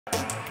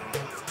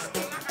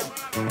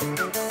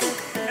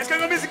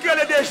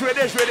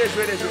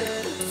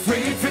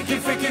Free, freaky,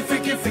 freaky,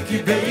 freaky,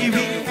 freaky,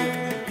 baby.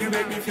 You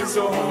make me feel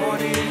so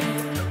horny.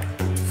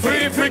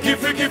 Free, freaky,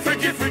 freaky,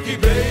 freaky, freaky,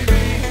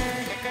 baby.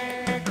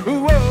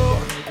 Wow,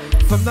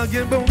 femme dans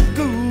game bon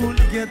cool,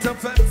 qui t'en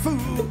fait fou.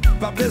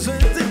 Pas besoin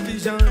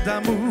d'intelligent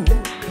d'amour.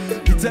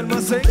 Il est tellement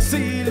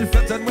sexy, il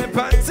fait tellement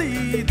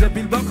partie.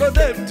 Depuis le bon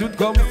côté, tout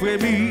comme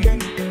frémi.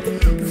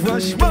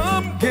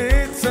 Franchement,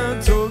 get un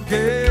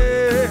toqué.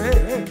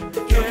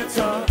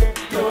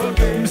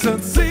 Me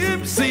sentir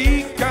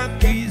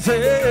cicatrisé.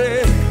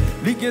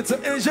 Li get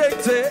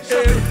injecté.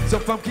 Son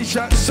femme qui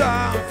cherche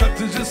ça, fait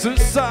toujours sur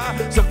ça.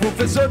 Son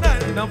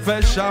professionnel n'en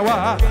fait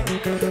chawa.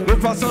 Le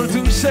façon de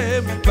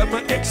toucher,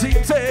 vraiment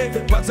excité.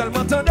 Pas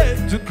tellement tendait,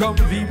 tout comme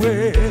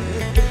vibrer.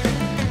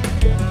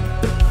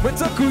 Mais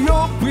tant qu'on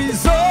est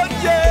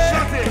prisonnier,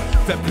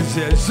 fait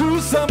plusieurs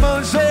jours sans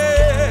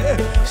manger.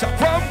 Chaque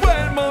fois moi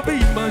elle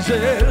m'envie de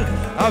manger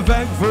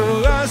avec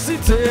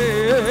voracité.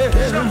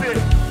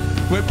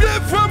 Oui, bien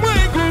fois moi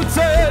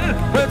goûter,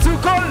 mais tout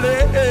collé.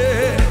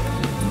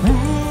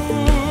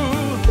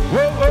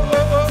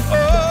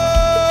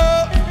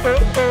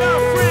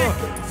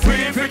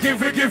 Free, freaky,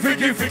 freaky,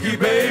 freaky, freaky,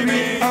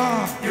 baby.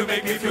 You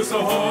make me feel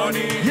so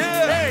horny.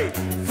 Yeah. Hey,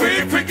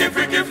 free, freaky,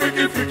 freaky,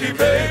 freaky, freaky,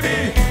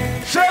 baby.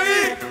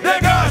 Chérie,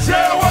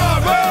 dégagez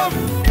moi-même.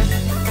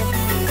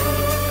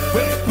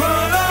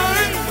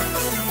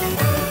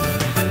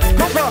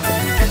 Combat.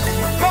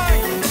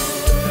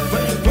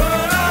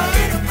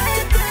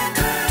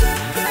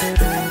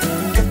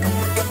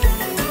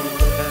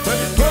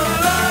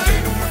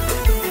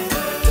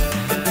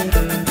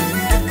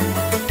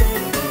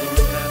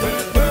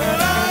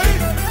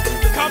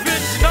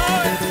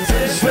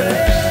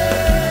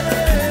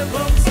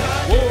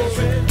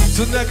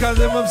 Tout le cas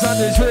de moi, ça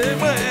déjoué,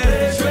 moi.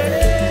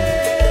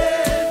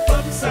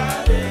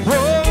 Oh,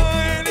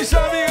 les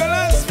chavis à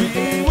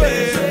l'esprit,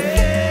 ouais.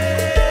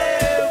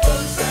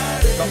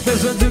 Pas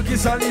besoin de qui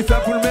ça lui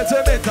fait pour le mettre à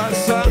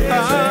ça.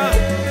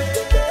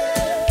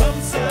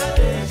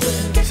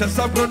 Ça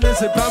s'apprenait,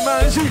 c'est pas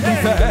mal, j'y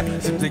fait.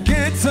 C'est des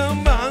guettes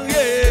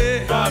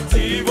mariés. Pas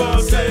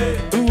divorcé.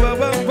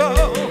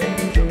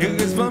 Il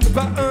reste même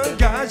pas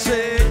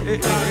engagé.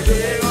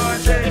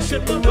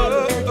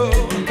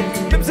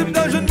 Même si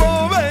dans une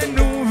mauvaise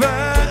nouvelle.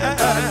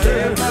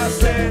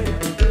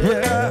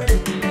 Yeah,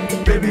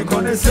 baby,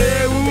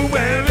 connaissez où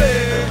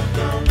m'aimer.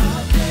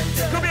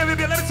 Come here,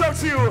 baby, let me talk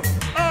to you.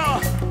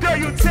 Girl,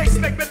 you taste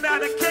like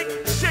banana cake,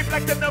 shaped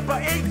like the number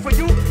 8 for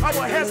you. I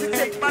won't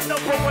hesitate, my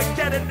number one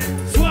candidate.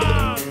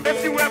 Swag.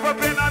 If you ever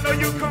been, I know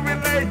you can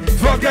relate.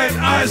 Forget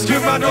ice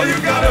cream, I know you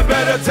got a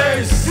better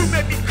taste. You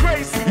make me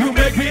crazy, you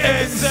make me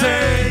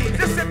insane.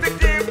 This is the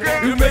game,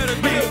 girl. You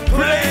made me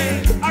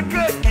play. I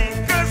could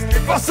eat good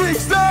For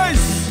 6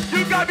 days.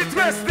 You got me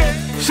twisted.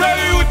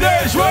 Chérie ou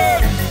Dejwe.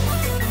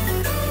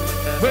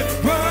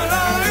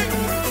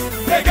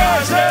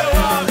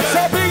 Dégagez-moi.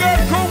 Ça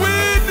pique qu'on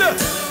win.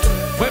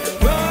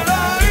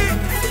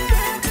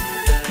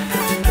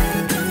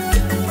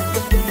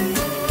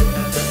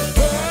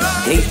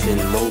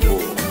 Haitian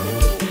mobile.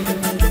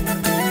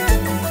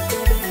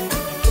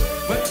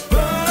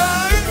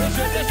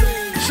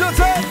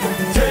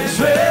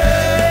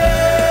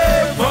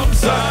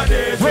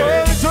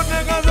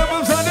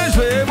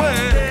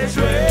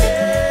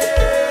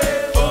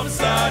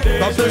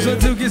 Je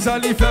dis qui ça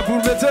lui fait pour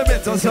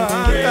mettre en ça.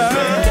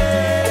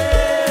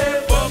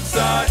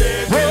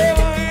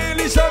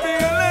 Les chavis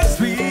à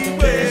l'esprit.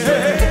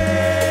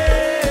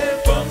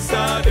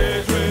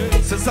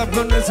 C'est ça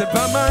qu'on ne sait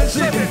pas mal,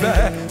 j'ai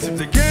fait. C'est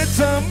des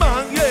guettes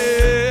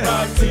mariés.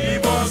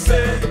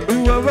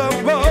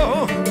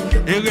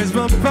 Et reste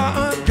même pas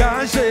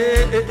engagé.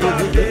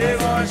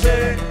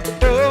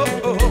 Oh,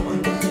 oh.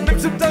 Même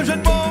si t'as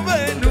jeune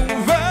mauvaise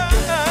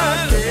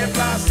nouvelle.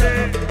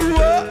 Oh,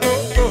 oh,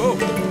 oh.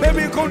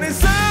 Baby,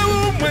 connaissez où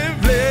moi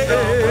voulez.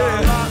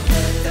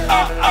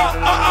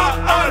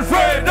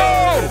 Alfredo.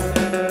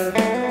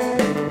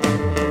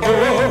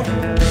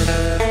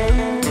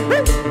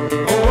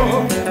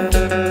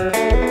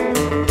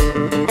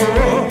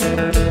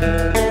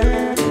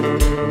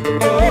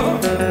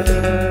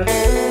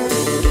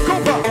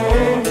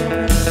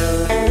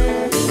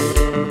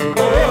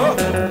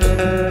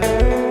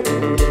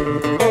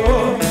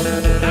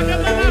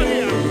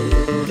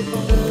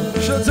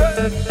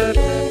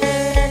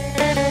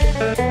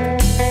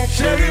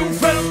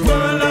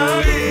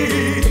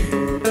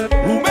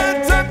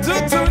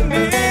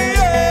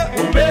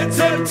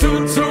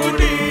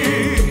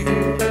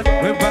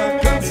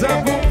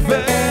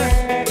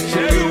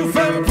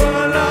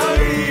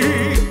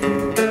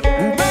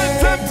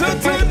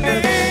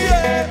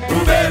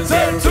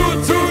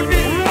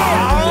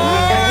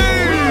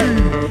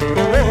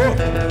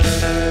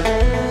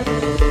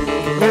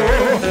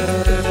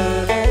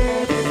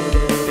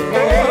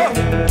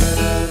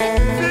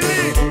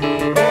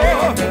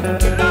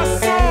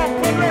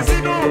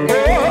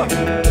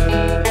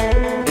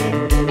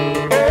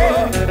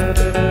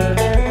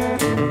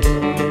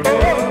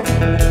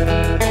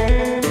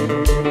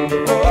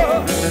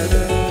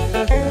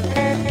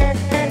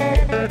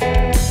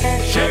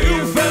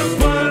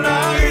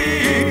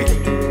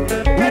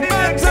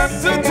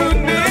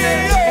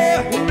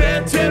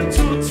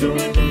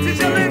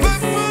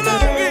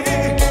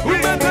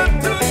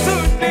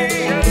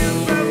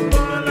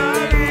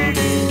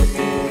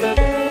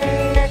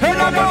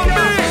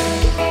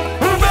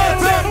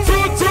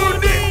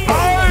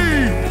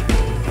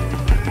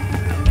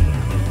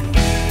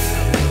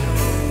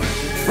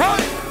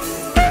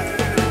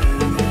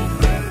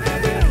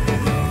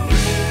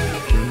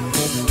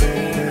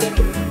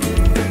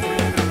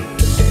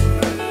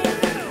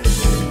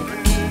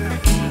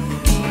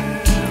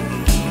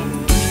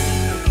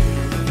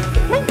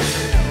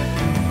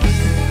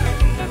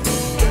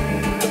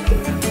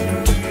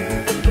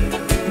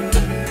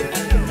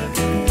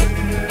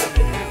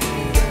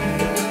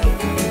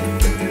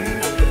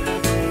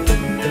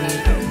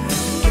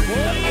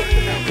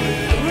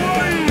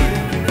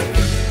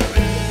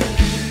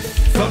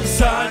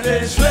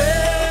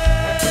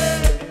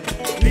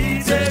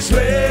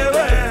 déjoué,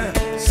 ouais.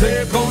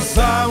 C'est comme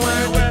ça,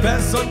 ouais.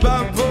 Personne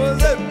va me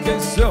poser de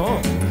questions.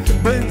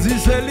 Ben dis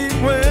c'est lui,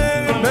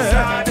 ouais. Comme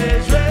ça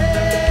déjoué,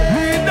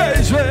 Lui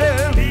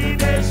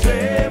déjoué,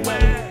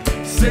 ouais.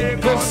 c'est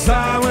comme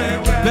ça, ouais.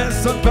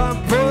 Personne va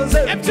me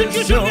poser de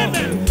questions.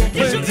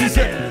 Ben dis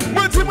c'est.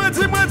 Moi dis.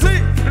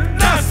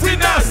 Nasty,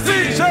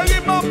 nasty.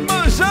 Chérie, m'a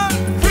mangé.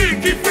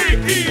 Freaky,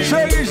 freaky.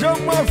 Chérie, je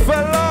m'en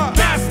fais là.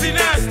 Nasty,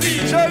 nasty.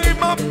 Chérie,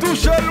 m'a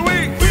touché lui.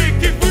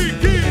 Freaky,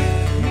 freaky.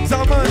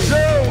 T'as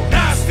mangé.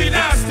 Nasty,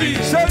 nasty.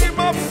 Chérie,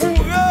 m'a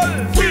fourré.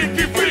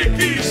 Freaky,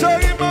 freaky.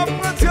 Chérie, m'a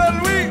prêté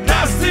lui.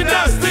 Nasty,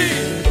 nasty.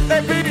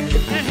 Et puis,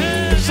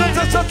 chante.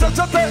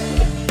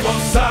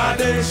 Comme ça,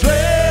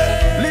 déjoué.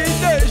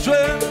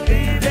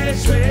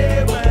 Déjoué,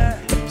 ouais.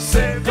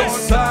 C'est comme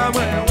ça,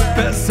 ouais.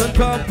 Personne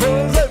va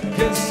poser de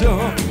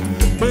questions.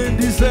 Mais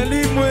dis c'est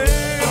lui, moi.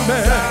 Comme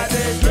ça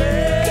déjoué,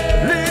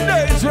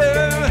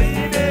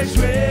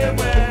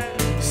 ouais.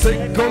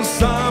 C'est comme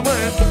ça,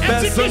 ouais.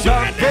 Personne va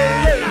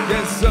poser de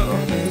questions.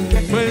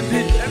 Mais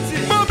dis,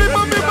 mami,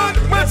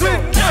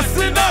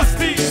 dis,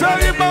 nasty.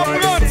 Chérie, ma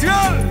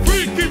blantiole.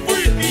 Freaky,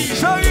 freaky.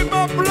 Chérie,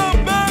 ma blanc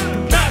belle.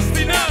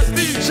 Nasty,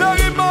 nasty.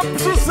 Chérie, ma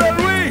sous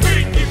lui.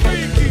 Freaky,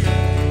 freaky.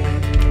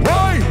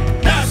 Ouais.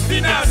 Nasty.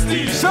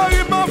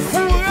 Chérie, ma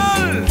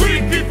fourrelle.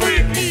 Freaky,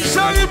 freaky.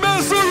 Chérie,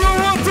 mes sous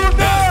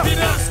retourneurs.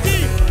 Nasty.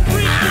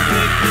 Freaky,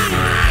 freaky.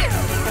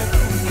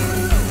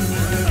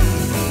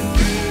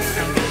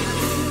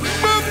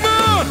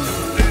 Maman.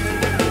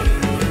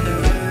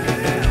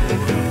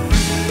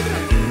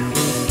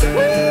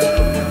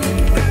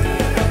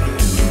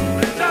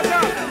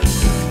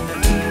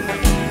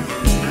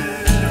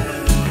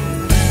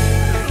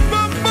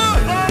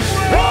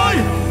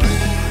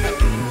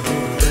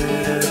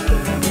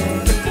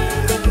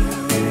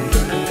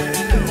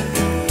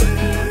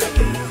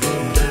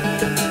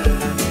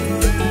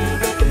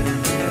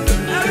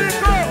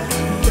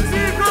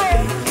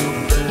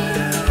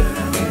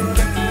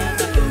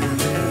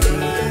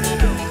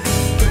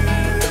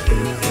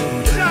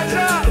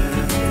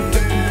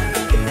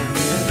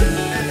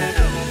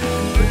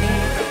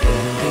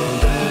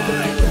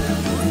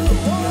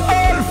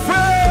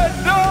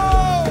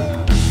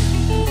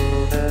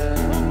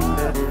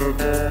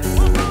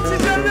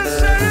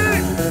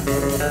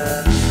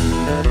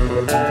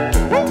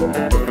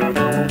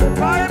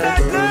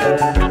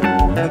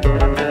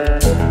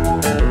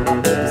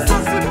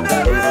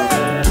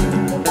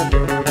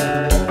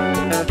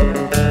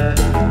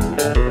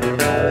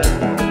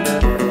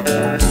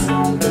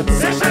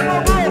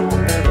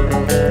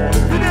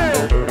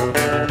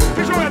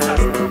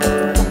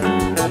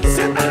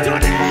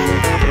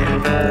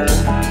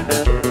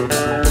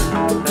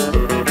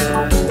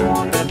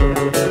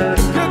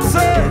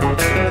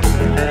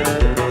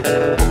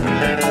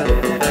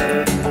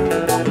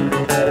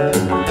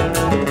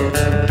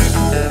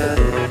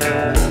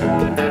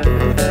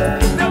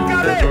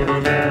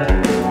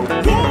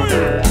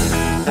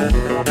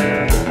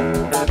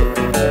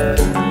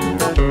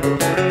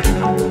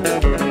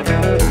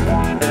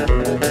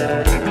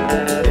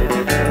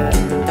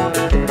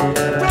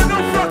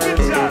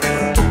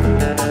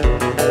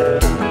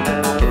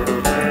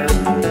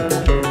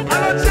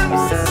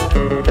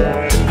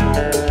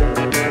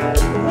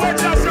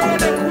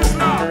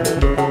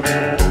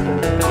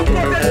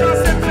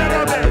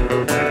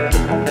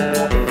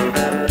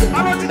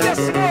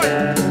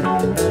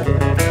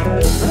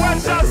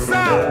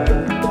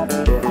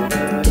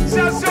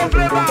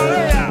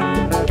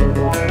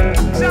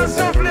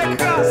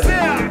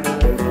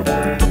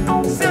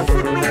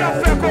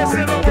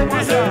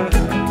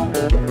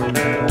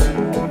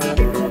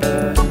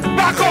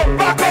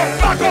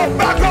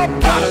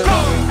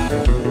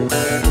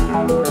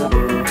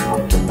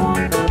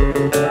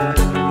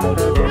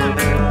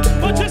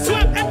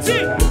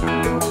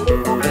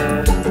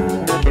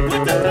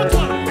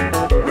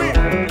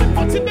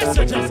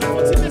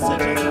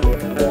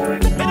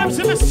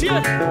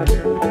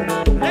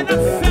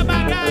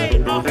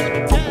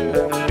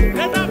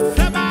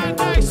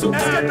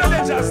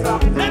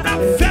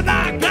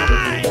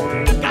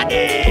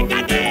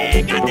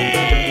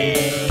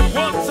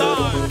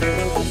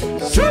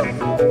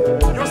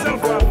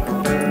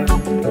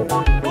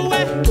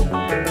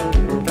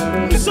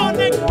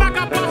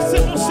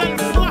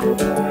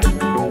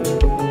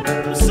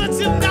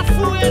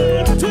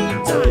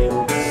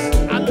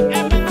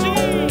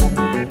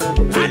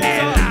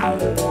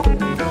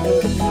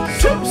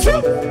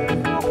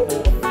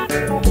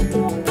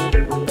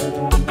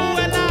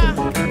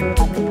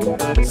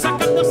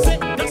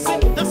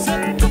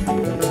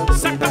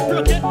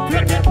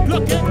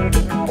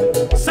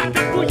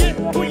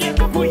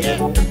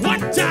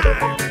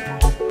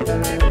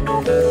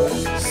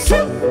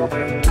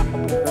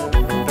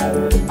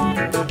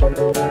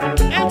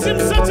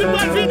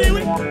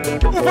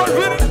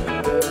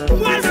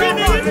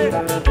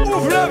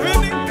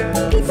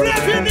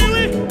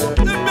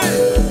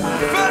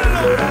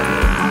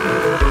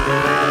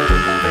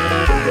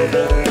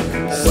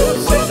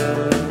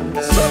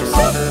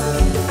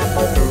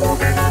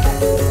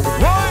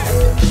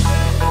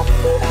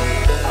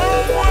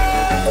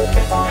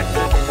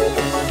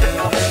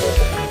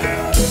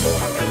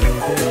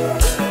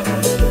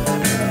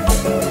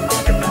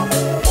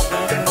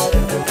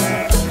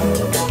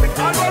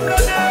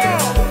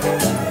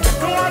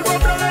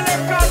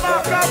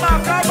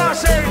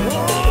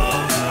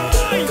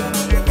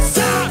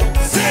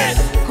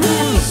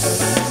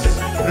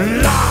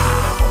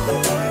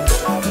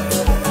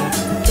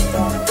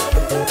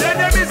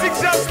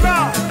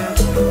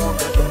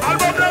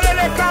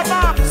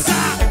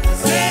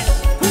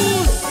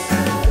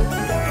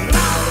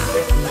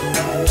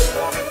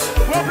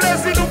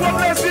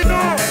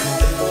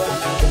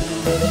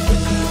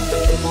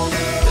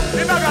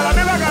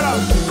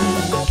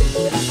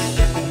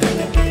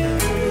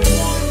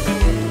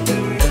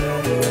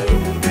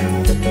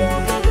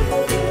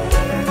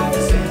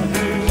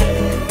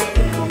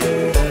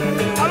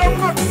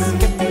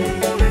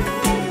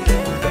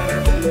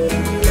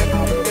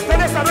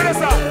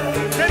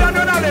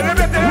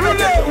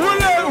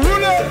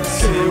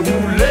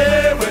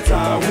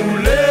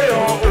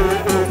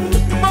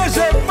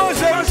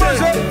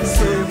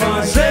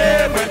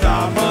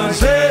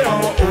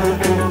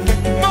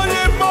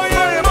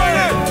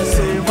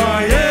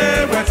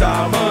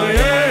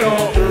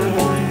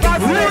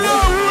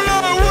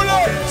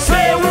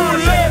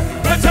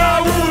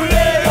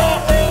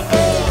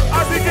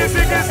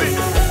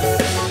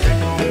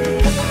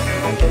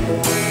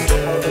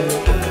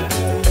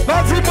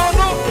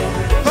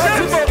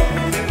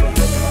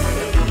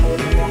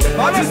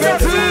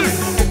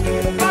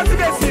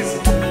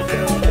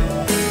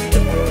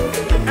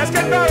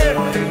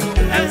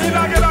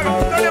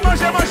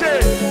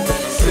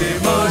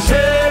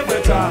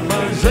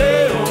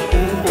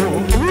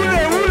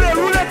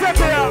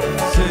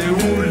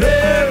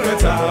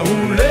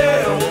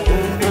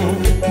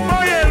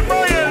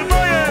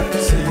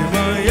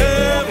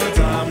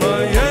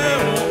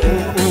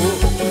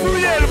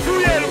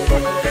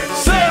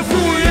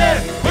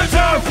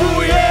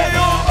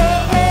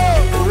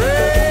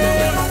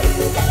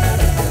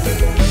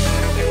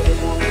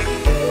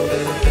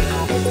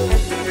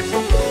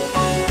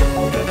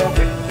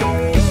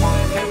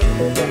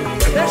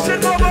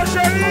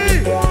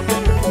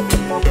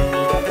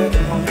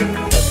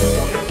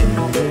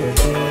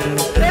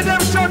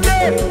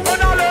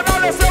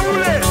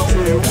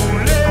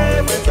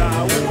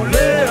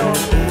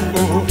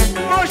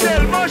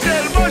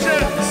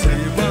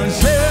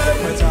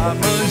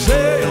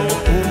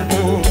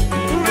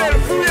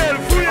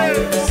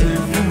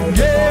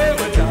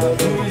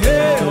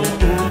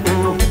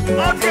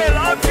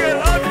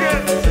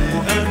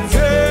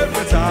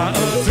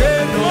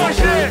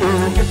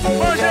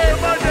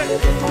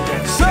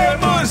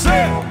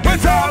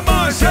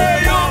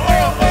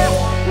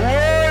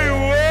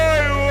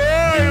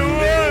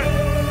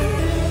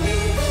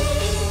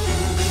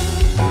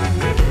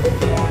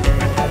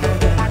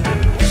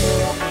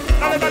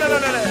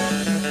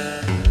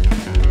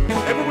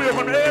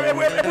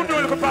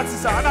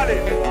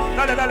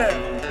 allez.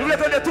 Nous voulons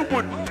donner tout le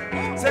monde.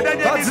 C'est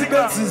dernier Pas musique. de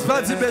bêtises,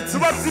 pas de bêtises. Nous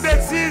pas de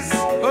bêtises.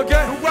 Ok.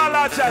 Nous voilà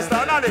la jazz là.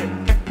 Allez.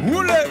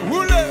 Roulez,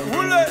 roulez,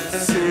 roulez.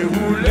 C'est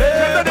roulé.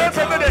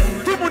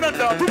 Tout le monde en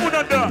dedans, tout le monde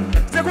en dedans.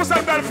 C'est comme ça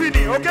que va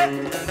finir, ok?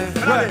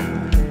 Allez.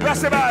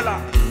 Brassez balle là.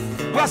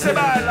 Brassez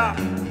balle là.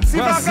 Si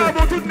pas qu'à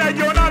vous tout n'est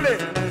pas allez.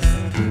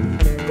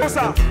 Comme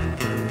ça.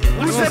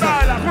 Brassez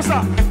balle là, comme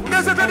ça. Mais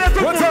c'est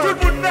tout le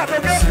monde net,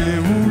 ok? C'est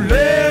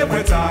roulé,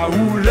 ouais t'as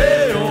roulé,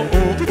 oh oh.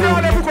 Tout le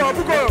monde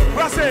pourquoi?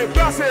 Brassez,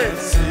 brassez.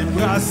 C'est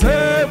brassé,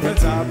 ouais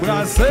t'as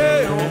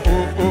brassé, oh oh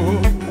oh.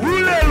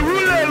 Roulez,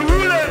 roulez,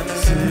 roulez.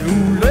 C'est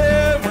roulé,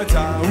 ouais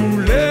t'as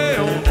roulé,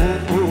 oh oh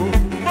oh.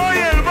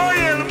 Moyel,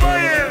 moyel,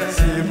 moyel.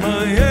 C'est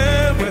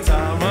moyen, ouais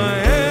t'as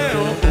moyen,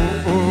 oh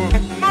oh oh.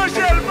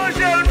 Mangel,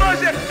 mangel,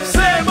 mangel.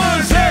 C'est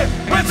manger,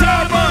 ouais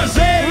t'as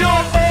mangé, oh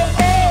oh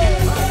oh.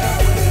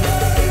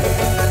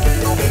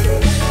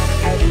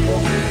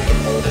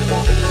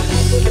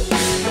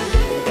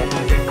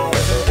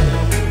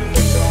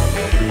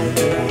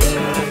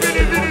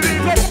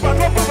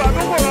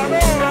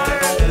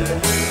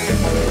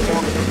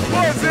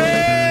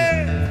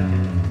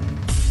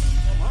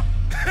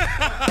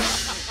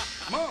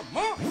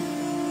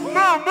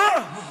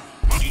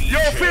 Yo,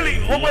 Philly,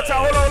 one more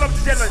time. Hold up,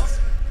 gentlemen.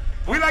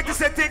 We like to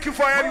say thank you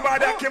for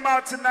everybody that came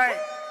out tonight.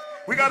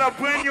 We got a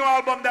brand new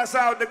album that's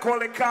out. They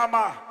call it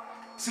Karma.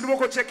 Si vous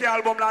voulez checker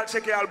l'album là,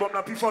 checker l'album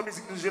là. Puis for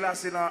Mizik nous là,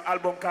 c'est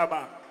l'album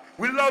Karma.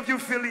 We love you,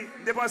 Philly.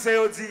 Dépensez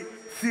yo dit,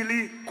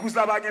 Philly, Cruz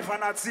La A Raj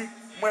fanatique.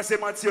 Moi c'est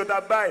menti yo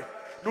d'abay.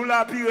 Nous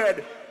la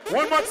pire.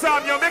 One more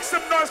time, yo, make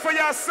some noise for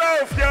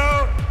yourself,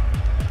 yo.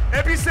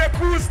 Et puis c'est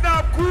Cruz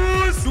now,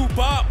 Cruz.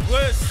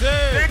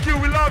 Thank you,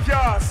 we love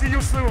y'all. See you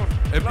soon.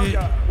 Et puis,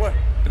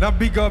 on a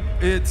big up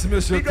et petit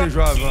monsieur qui joue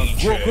avant.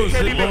 Gros Koze,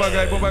 bon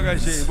bagage, bon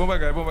bagage, bon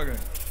bagage, bon bagage.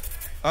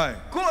 Aïe.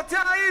 Côté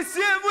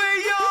haïtien,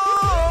 oui,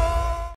 yo!